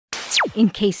in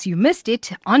case you missed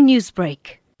it on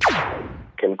Newsbreak.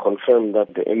 Can confirm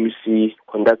that the MEC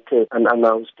conducted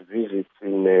unannounced visits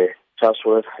in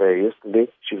Chatsworth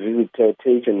yesterday. She visited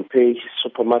Take and Pay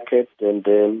supermarket, and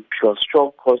she was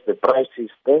shocked because the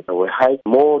prices there were high.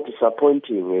 More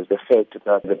disappointing is the fact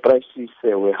that the prices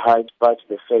were high, but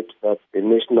the fact that the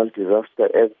National Disaster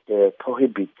Act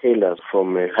prohibits tailors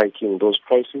from hiking those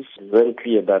prices. It's very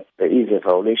clear that there is a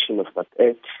violation of that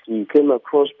act. We came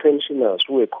across pensioners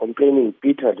who were complaining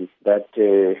bitterly that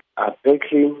are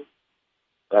battling.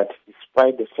 But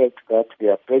despite the fact that they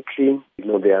are battling,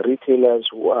 there are retailers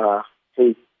who are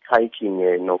hiking,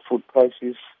 food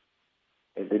prices.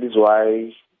 And that is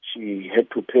why she had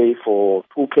to pay for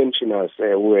two pensioners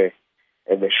who were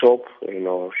at the shop.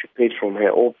 She paid from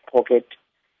her own pocket,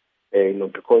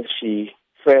 because she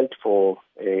felt for,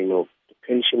 the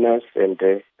pensioners. And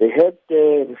they had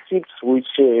receipts which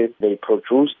they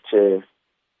produced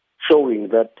showing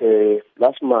that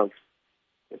last month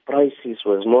the prices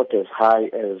was not as high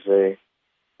as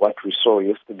what we saw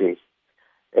yesterday.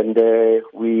 And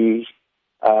we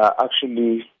are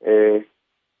actually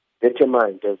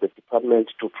determined as the department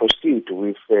to proceed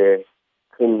with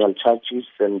criminal charges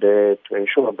and to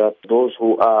ensure that those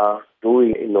who are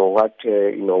doing what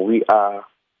we are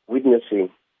witnessing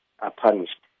are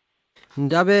punished.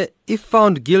 Ndabe, if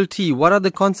found guilty, what are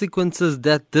the consequences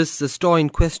that this store in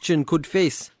question could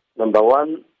face? Number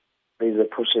one, there is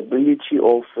a possibility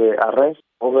of arrest.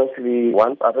 Obviously,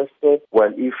 once arrested,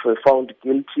 if found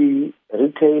guilty, a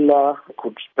retailer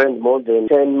could spend more than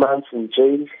 10 months in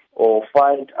jail or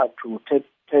fined up to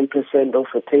 10% of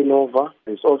a turnover.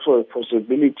 There's also a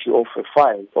possibility of a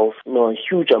fine of a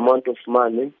huge amount of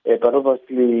money. But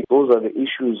obviously, those are the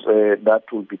issues that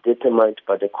will be determined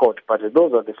by the court. But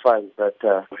those are the fines that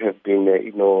have been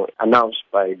announced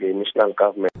by the national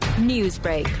government.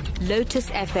 Newsbreak,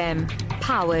 Lotus FM,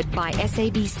 powered by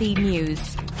SABC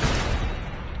News.